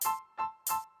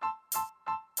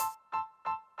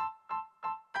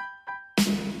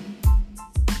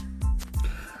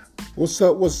What's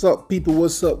up, people?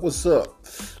 What's up?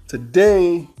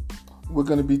 Today, we're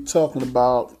going to be talking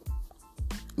about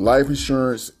life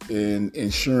insurance and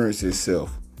insurance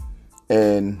itself.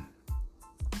 And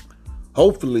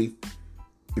hopefully,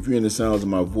 if you're in the sounds of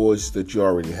my voice, that you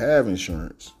already have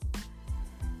insurance.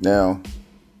 Now,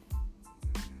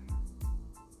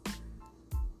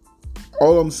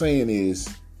 all I'm saying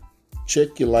is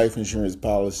check your life insurance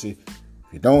policy.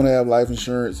 If you don't have life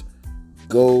insurance,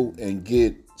 go and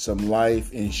get some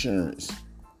life insurance.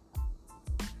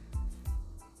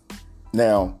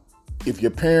 Now, if your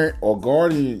parent or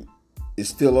guardian is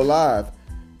still alive,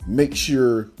 make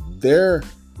sure their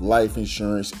life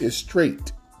insurance is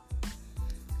straight.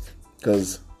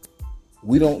 Because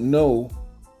we don't know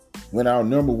when our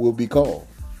number will be called.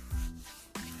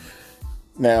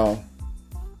 Now,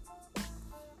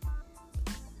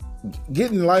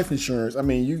 getting life insurance, I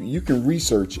mean, you can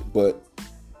research it, but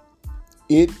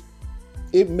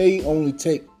it may only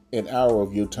take an hour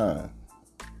of your time.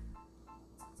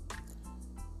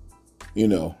 You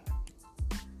know,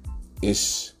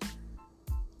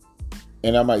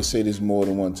 and I might say this more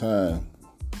than one time,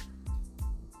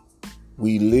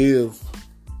 we live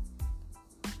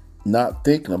not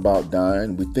thinking about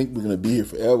dying. We think we're going to be here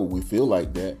forever. We feel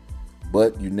like that,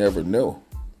 but you never know.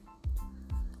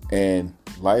 And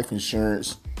life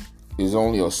insurance is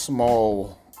only a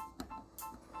small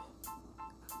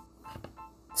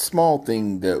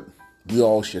thing that we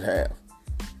all should have.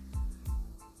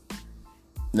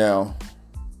 Now,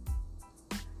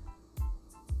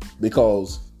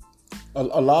 because a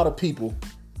lot of people,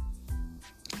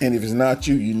 and if it's not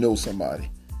you, you know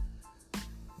somebody,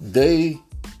 they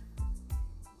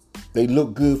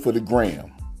look good for the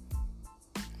gram.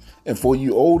 And for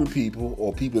you older people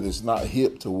or people that's not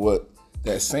hip to what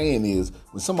that saying is,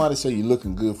 when somebody say you're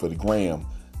looking good for the gram,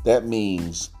 that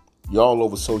means you're all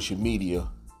over social media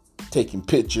taking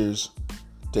pictures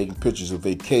of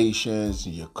vacations,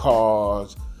 your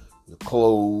cars, your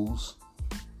clothes.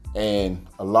 And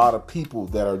a lot of people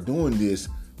that are doing this,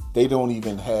 they don't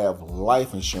even have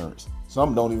life insurance.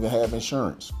 Some don't even have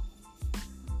insurance.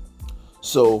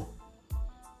 So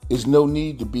there's no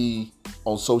need to be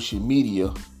on social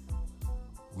media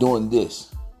doing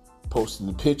this, posting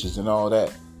the pictures and all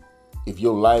that, if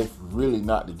your life really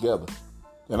not together.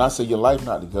 And I say your life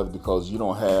not together because you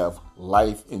don't have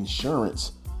life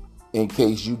insurance. In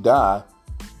case you die,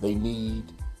 they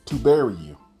need to bury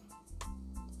you.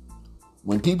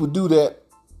 When people do that,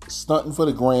 stunting for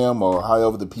the gram, or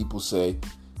however the people say,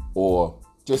 or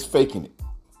just faking it,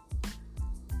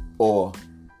 or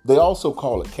they also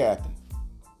call it capping.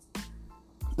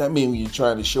 That means when you're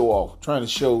trying to show off, trying to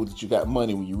show that you got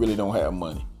money when you really don't have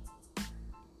money.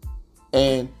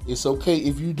 And it's okay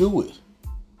if you do it.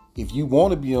 If you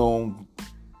want to be on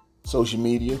social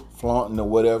media, flaunting or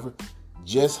whatever,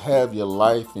 just have your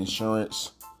life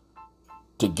insurance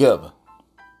together.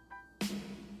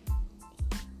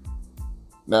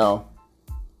 Now,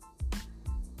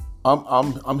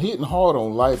 I'm hitting hard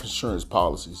on life insurance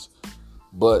policies,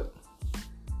 but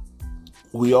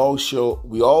we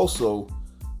also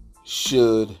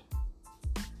should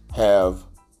have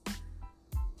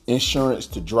insurance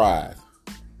to drive.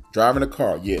 Driving a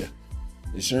car, yeah.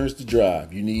 Insurance to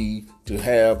drive. You need to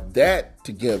have that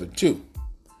together too.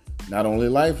 Not only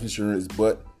life insurance,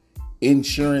 but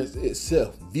insurance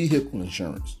itself, vehicle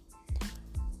insurance.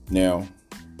 Now,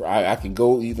 I can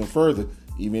go even further,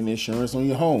 even insurance on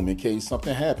your home in case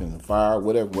something happens, a fire,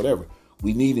 whatever.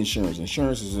 We need insurance.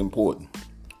 Insurance is important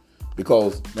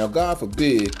because now, God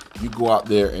forbid, you go out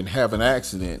there and have an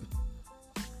accident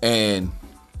and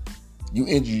you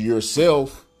injure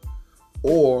yourself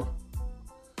or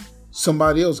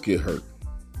somebody else get hurt.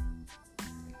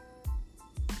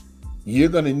 You're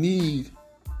going to need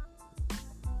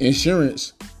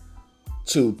insurance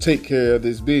to take care of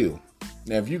this bill.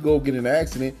 Now, if you go get in an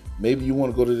accident, maybe you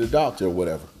want to go to the doctor or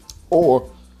whatever.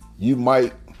 Or you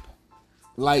might,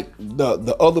 like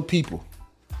the other people,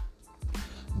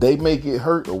 they may get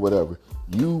hurt or whatever.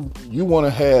 You want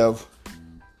to have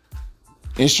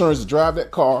insurance to drive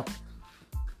that car,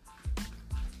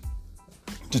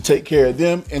 to take care of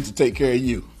them and to take care of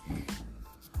you.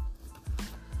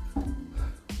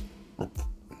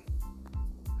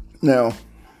 Now,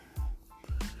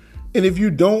 and if you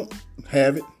don't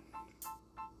have it,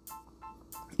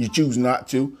 you choose not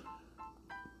to,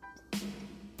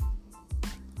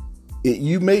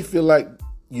 you may feel like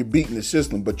you're beating the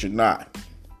system, but you're not.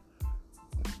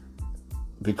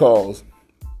 Because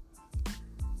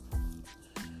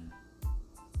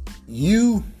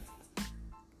you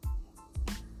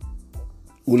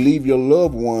will leave your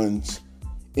loved ones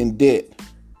in debt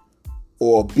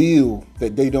or a bill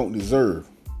that they don't deserve.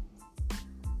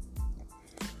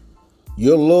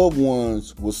 Your loved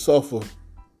ones will suffer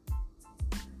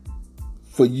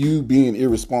for you being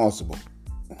irresponsible.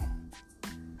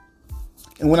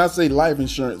 And when I say life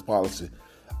insurance policy,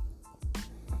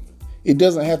 it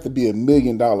doesn't have to be $1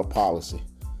 million policy.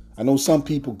 I know some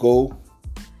people go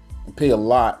and pay a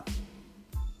lot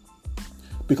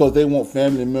because they want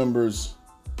family members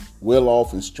well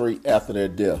off and straight after their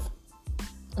death.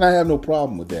 And I have no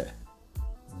problem with that.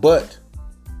 But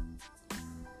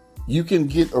you can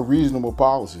get a reasonable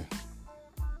policy.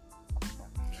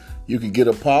 You can get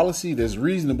a policy that's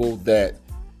reasonable, that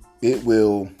it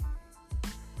will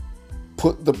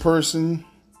put the person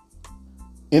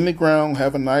in the ground,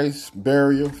 have a nice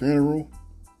burial, funeral,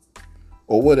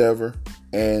 or whatever,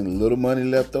 and little money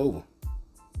left over.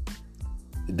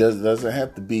 It doesn't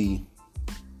have to be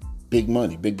big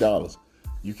money, big dollars.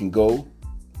 You can go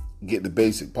get the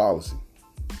basic policy.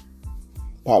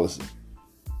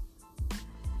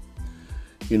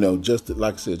 You know, just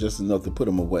like I said, just enough to put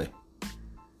them away.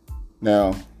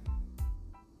 Now,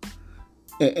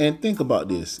 and think about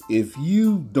this. If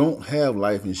you don't have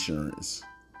life insurance,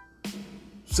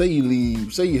 say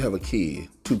you have a kid,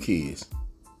 2 kids,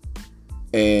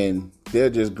 and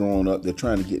they're just growing up, they're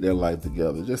trying to get their life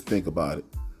together. Just think about it.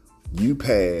 You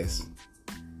pass,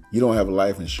 you don't have a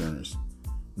life insurance.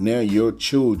 Now your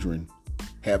children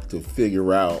have to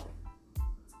figure out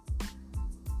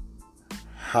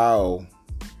how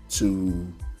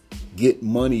to get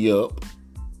money up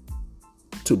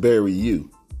to bury you.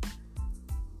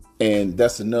 And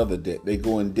that's another debt. They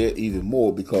go in debt even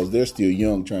more because they're still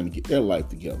young, trying to get their life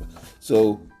together.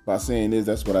 So by saying this,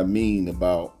 that's what I mean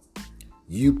about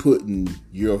you putting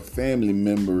your family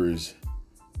members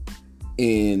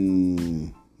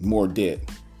in more debt.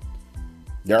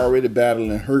 They're already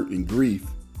battling hurt and grief.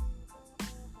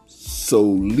 So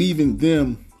leaving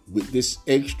them with this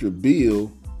extra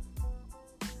bill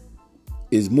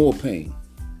is more pain.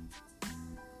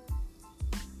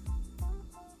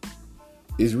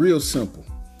 It's real simple.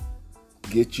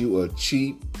 Get you a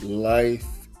cheap life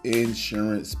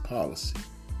insurance policy.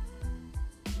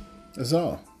 That's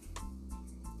all.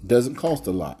 Doesn't cost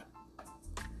a lot.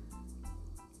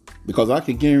 Because I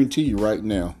can guarantee you right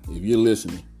now, if you're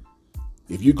listening,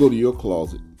 if you go to your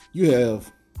closet, you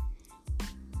have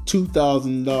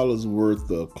 $2,000 worth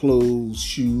of clothes,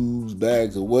 shoes,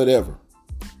 bags, or whatever.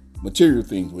 Material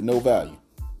things with no value.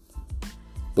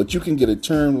 But you can get a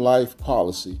term life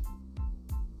policy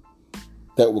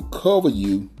that will cover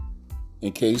you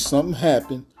in case something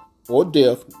happened or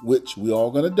death, which we all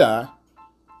gonna die,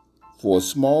 for a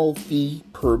small fee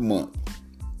per month.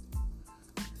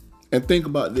 And think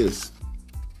about this.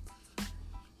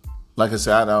 Like I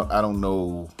said, I don't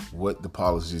know what the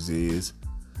policies is,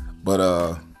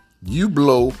 but you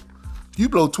blow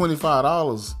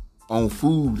 $25 on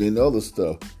food and other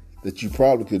stuff that you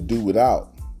probably could do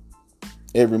without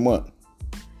every month.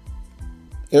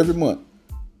 Every month.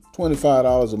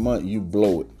 $25 a month, you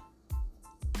blow it.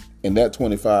 And that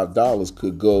 $25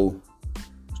 could go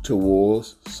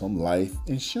towards some life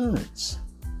insurance.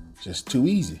 Just too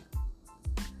easy.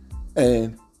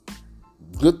 And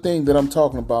good thing that I'm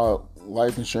talking about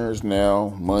life insurance now,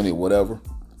 money, whatever.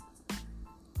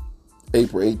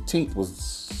 April 18th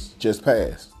was just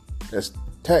passed. That's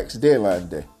tax deadline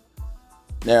day.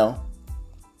 Now,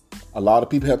 a lot of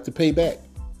people have to pay back.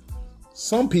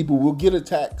 Some people will get a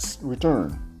tax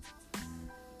return.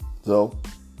 So,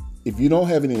 if you don't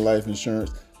have any life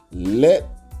insurance,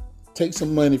 take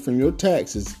some money from your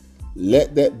taxes.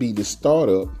 Let that be the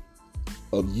startup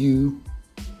of you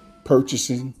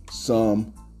purchasing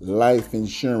some life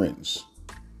insurance.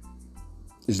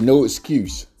 There's no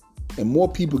excuse. And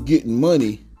more people getting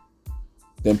money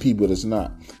than people that's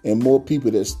not. And more people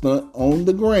that stunt on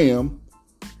the gram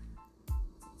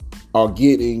are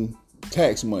getting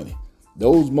tax money.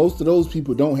 Most of those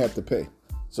people don't have to pay.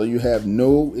 So you have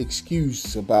no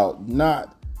excuse about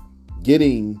not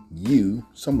getting you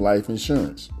some life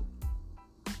insurance.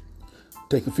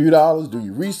 Take a few dollars, do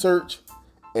your research,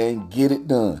 and get it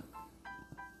done.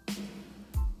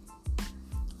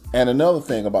 And another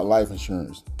thing about life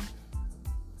insurance,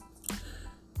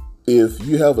 if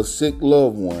you have a sick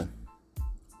loved one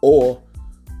or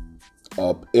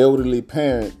an elderly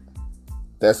parent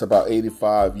that's about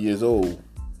 85 years old,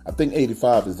 I think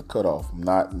 85 is the cutoff.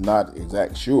 I'm not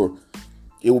exact sure.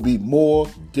 It will be more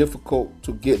difficult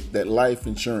to get that life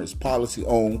insurance policy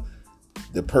on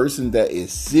the person that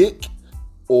is sick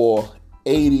or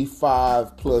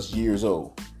 85 plus years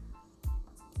old.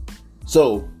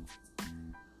 So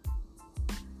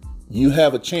you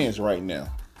have a chance right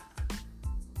now.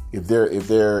 If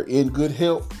they're in good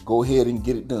health, go ahead and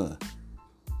get it done.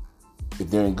 If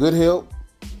they're in good health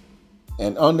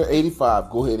and under 85,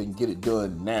 go ahead and get it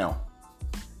done now.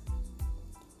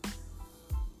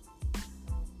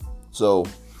 So,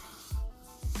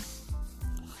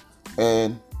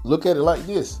 and look at it like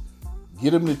this.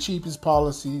 Get them the cheapest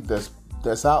policy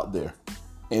that's out there.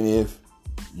 And if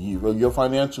your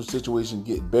financial situation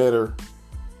get better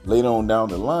later on down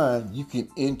the line, you can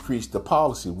increase the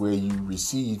policy where you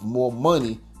receive more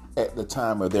money at the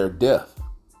time of their death.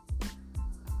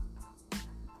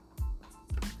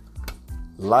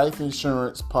 Life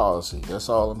insurance policy. That's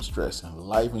all I'm stressing.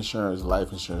 Life insurance,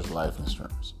 life insurance, life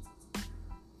insurance.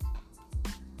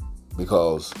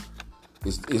 Because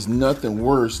it's nothing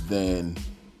worse than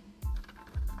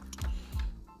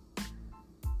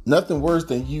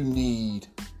you need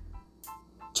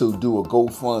to do a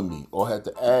GoFundMe or have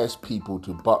to ask people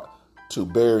to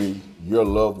bury your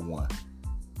loved one.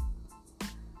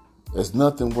 It's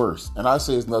nothing worse. And I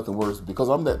say it's nothing worse because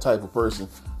I'm that type of person.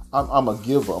 I'm a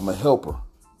giver. I'm a helper.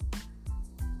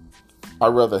 I'd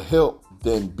rather help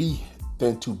than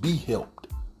to be helped.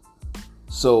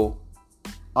 So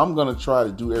I'm going to try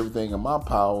to do everything in my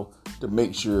power to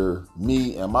make sure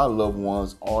me and my loved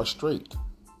ones are straight.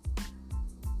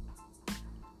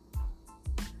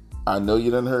 I know you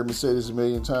done heard me say this a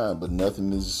million times, but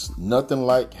nothing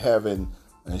like having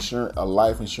a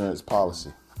life insurance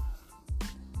policy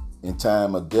in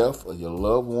time of death of your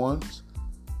loved ones,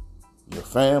 your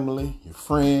family, your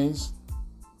friends,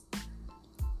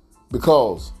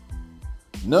 because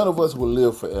none of us will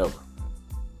live forever.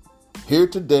 Here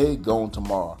today, gone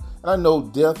tomorrow. And I know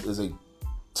death is a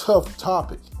tough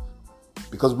topic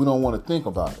because we don't want to think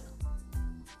about it.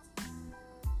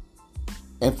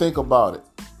 And think about it.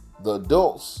 The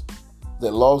adults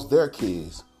that lost their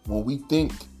kids, when we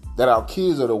think that our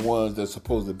kids are the ones that's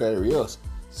supposed to bury us,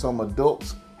 some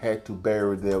adults had to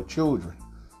bury their children.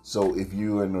 So if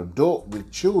you're an adult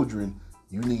with children,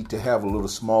 you need to have a little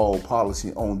small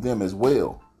policy on them as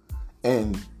well.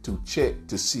 And to check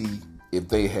to see if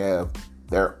they have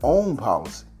their own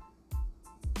policy.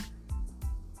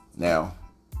 Now,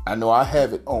 I know I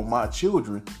have it on my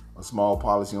children, a small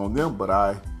policy on them, but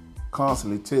I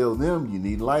constantly tell them you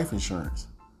need life insurance.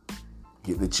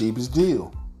 Get the cheapest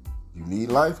deal. You need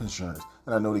life insurance.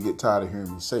 And I know they get tired of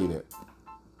hearing me say that.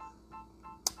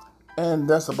 And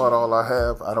that's about all I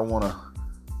have. I don't want to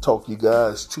talk you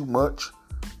guys too much.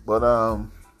 But,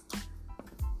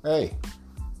 hey,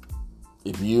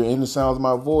 if you're in the sounds of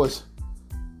my voice,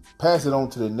 pass it on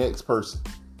to the next person.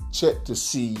 Check to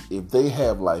see if they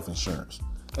have life insurance.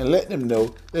 And let them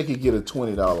know they could get a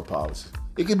 $20 policy.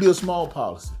 It could be a small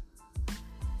policy.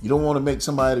 You don't want to make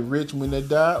somebody rich when they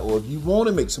die, or if you want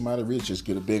to make somebody rich, just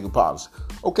get a bigger policy.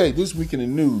 Okay, this week in the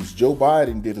news, Joe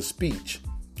Biden did a speech,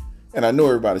 and I know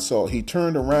everybody saw it. He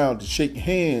turned around to shake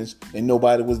hands, and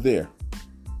nobody was there.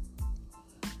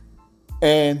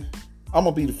 And I'm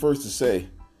gonna be the first to say,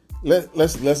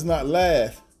 let's not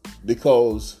laugh,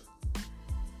 because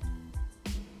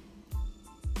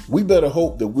we better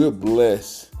hope that we're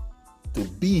blessed to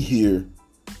be here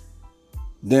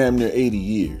damn near 80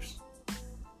 years.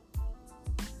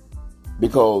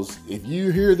 Because if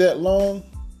you're here that long,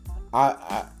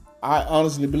 I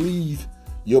honestly believe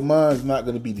your mind's not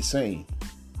going to be the same.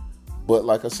 But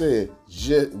like I said,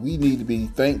 we need to be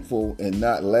thankful and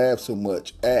not laugh so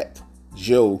much at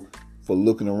Joe for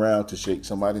looking around to shake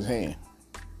somebody's hand.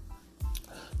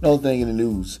 Another thing in the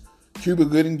news, Cuba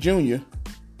Gooding Jr.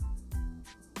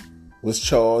 was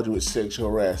charged with sexual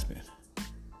harassment.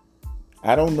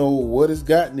 I don't know what has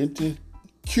gotten into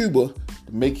Cuba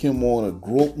to make him want to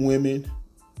grope women,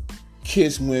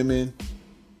 kiss women,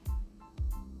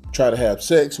 try to have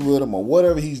sex with them, or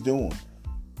whatever he's doing.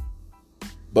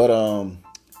 But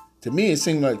to me, it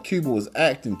seemed like Cuba was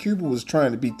acting. Cuba was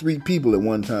trying to be three people at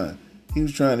one time. He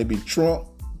was trying to be Trump,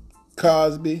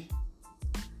 Cosby,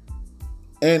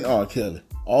 and R. Kelly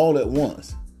all at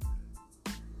once.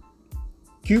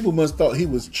 Cuba must thought he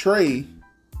was Trey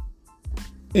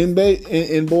in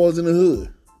Boys in the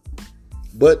Hood.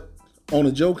 But on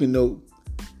a joking note,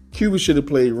 Cuba should have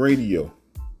played Radio.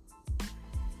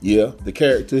 Yeah, the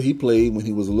character he played when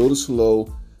he was a little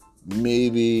slow,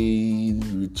 maybe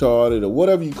retarded, or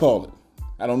whatever you call it.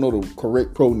 I don't know the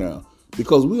correct pronoun.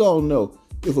 Because we all know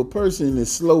if a person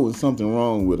is slow and something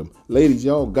wrong with them. Ladies,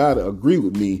 y'all gotta agree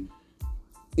with me.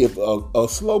 If a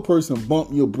slow person bump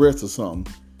your breast or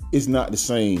something, it's not the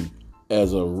same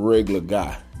as a regular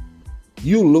guy.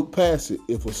 You look past it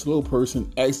if a slow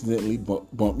person accidentally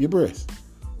bump your breast.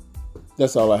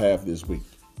 That's all I have this week.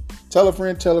 Tell a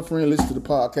friend, listen to the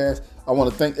podcast. I want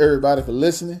to thank everybody for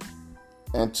listening.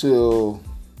 Until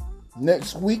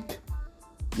next week.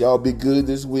 Y'all be good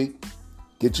this week.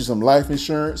 Get you some life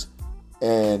insurance.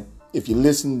 And if you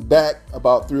listen back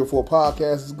about 3 or 4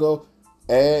 podcasts ago,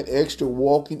 add extra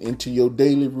walking into your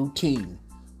daily routine.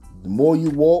 The more you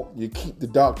walk, you keep the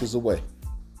doctors away.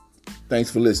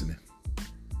 Thanks for listening.